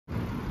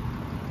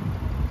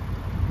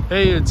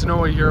Hey, it's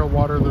Noah here at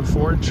Waterloo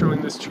Ford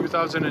showing this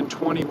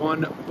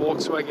 2021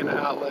 Volkswagen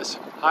Atlas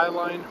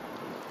Highline.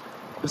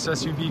 This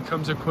SUV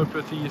comes equipped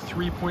with the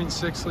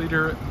 3.6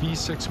 liter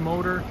V6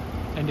 motor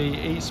and a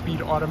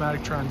 8-speed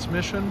automatic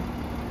transmission.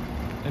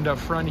 And up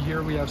front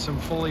here we have some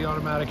fully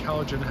automatic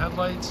halogen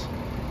headlights.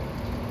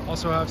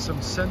 Also have some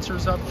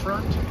sensors up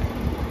front.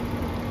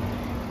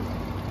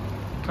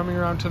 Coming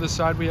around to the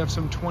side we have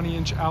some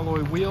 20-inch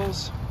alloy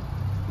wheels.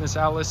 This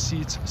Atlas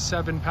seats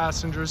 7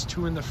 passengers,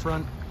 2 in the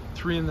front,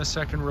 3 in the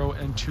second row,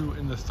 and 2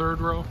 in the third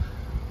row.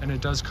 And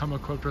it does come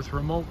equipped with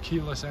remote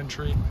keyless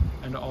entry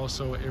and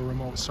also a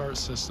remote start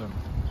system.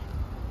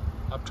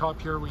 Up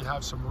top here we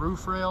have some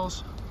roof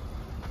rails,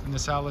 and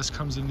this Atlas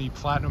comes in the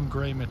platinum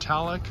gray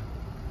metallic.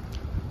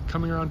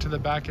 Coming around to the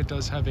back, it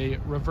does have a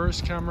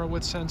reverse camera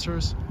with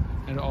sensors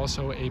and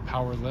also a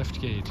power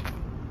lift gate.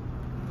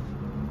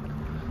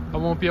 I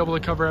won't be able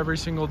to cover every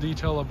single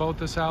detail about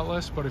this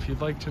Atlas, but if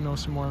you'd like to know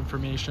some more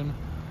information,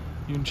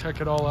 you can check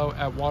it all out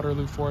at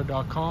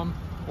waterlooford.com,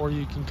 or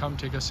you can come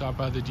take a stop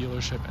by the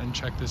dealership and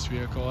check this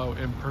vehicle out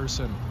in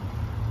person.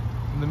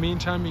 In the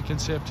meantime, you can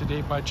stay up to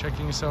date by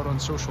checking us out on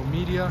social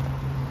media,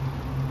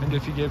 and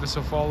if you gave us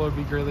a follow, it'd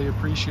be greatly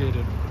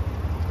appreciated.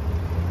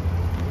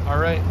 All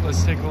right,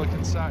 let's take a look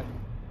inside.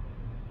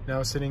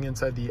 Now sitting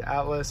inside the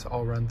Atlas,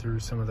 I'll run through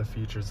some of the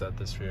features that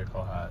this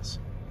vehicle has.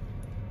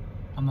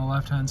 On the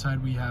left-hand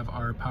side, we have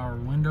our power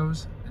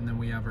windows, and then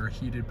we have our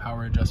heated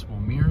power adjustable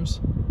mirrors.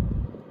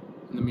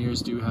 And the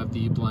mirrors do have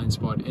the blind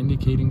spot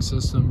indicating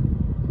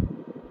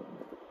system.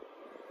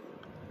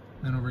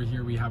 Then over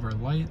here we have our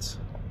lights.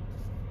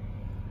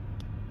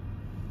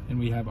 And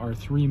we have our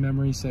 3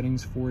 memory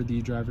settings for the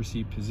driver's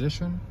seat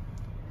position.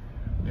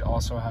 We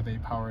also have a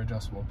power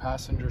adjustable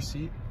passenger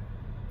seat.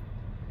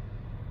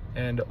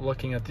 And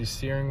looking at the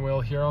steering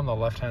wheel here on the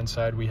left-hand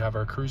side, we have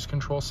our cruise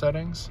control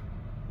settings.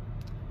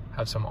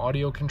 Have some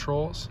audio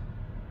controls.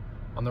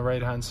 On the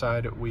right-hand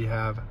side, we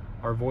have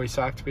our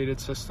voice-activated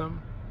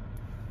system,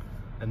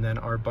 and then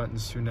our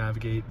buttons to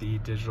navigate the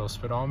digital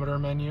speedometer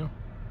menu,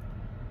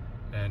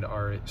 and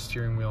our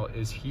steering wheel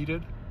is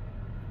heated.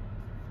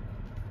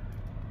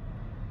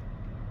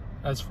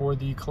 As for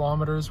the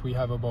kilometers, we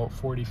have about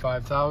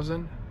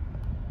 45,000.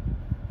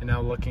 And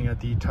now looking at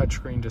the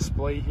touchscreen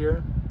display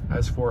here,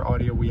 as for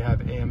audio, we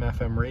have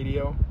AM/FM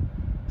radio,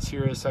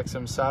 Sirius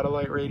XM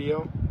satellite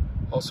radio,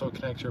 also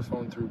connect your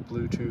phone through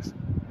Bluetooth,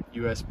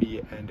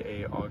 USB, and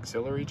a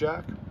auxiliary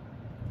jack.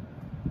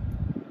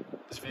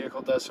 This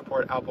vehicle does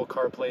support Apple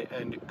CarPlay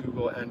and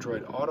Google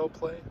Android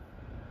Autoplay.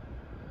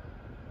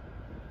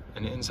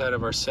 And inside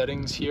of our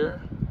settings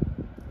here,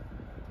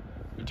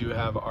 we do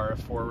have our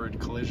forward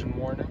collision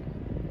warning.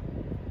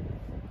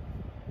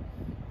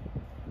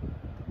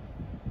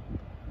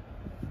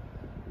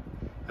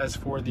 As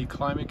for the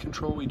climate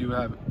control, we do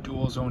have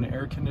dual zone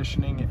air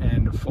conditioning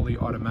and fully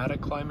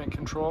automatic climate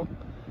control.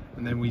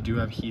 And then we do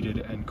have heated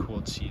and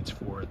cooled seats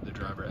for the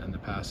driver and the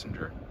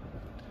passenger.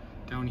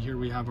 Down here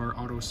we have our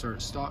auto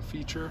start stop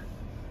feature.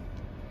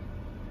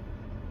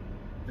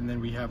 And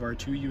then we have our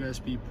 2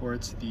 USB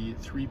ports, the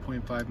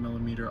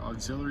 3.5mm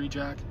auxiliary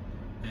jack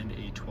and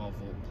a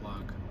 12-volt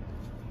plug.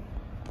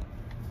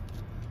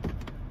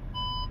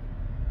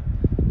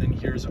 Then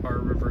here's our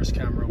reverse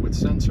camera with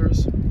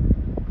sensors.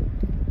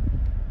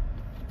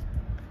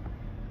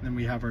 Then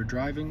we have our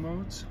driving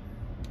modes.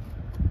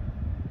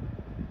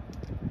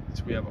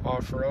 So we have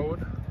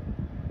off-road,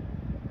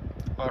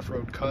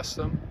 off-road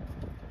custom,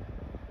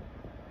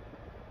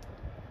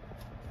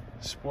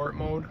 sport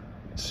mode,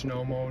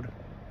 snow mode,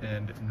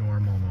 and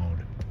normal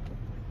mode.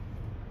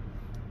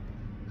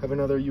 Have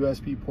another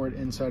USB port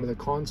inside of the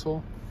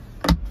console.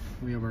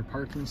 We have our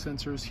parking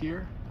sensors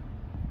here.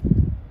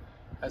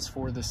 As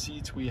for the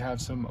seats, we have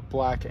some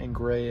black and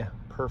gray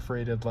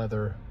perforated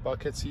leather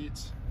bucket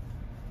seats.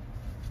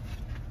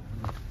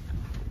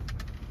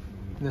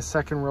 In the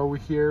second row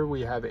here, we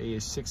have a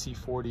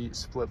 60/40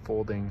 split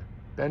folding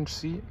bench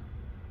seat.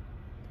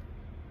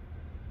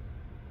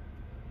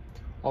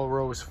 All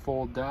rows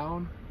fold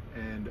down,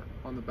 and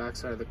on the back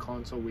side of the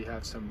console, we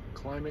have some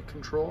climate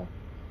control,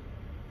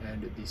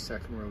 and the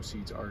second row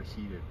seats are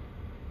heated.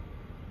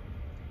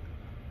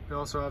 We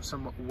also have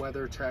some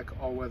WeatherTech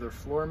all-weather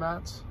floor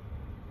mats,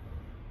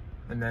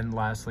 and then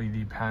lastly,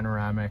 the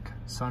panoramic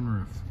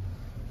sunroof.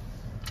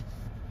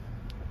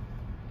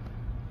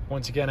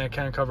 Once again, I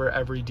can't cover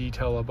every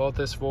detail about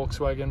this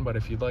Volkswagen, but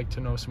if you'd like to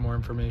know some more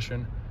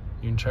information,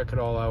 you can check it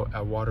all out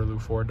at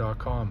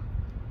waterlooford.com.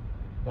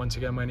 Once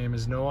again, my name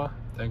is Noah.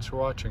 Thanks for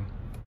watching.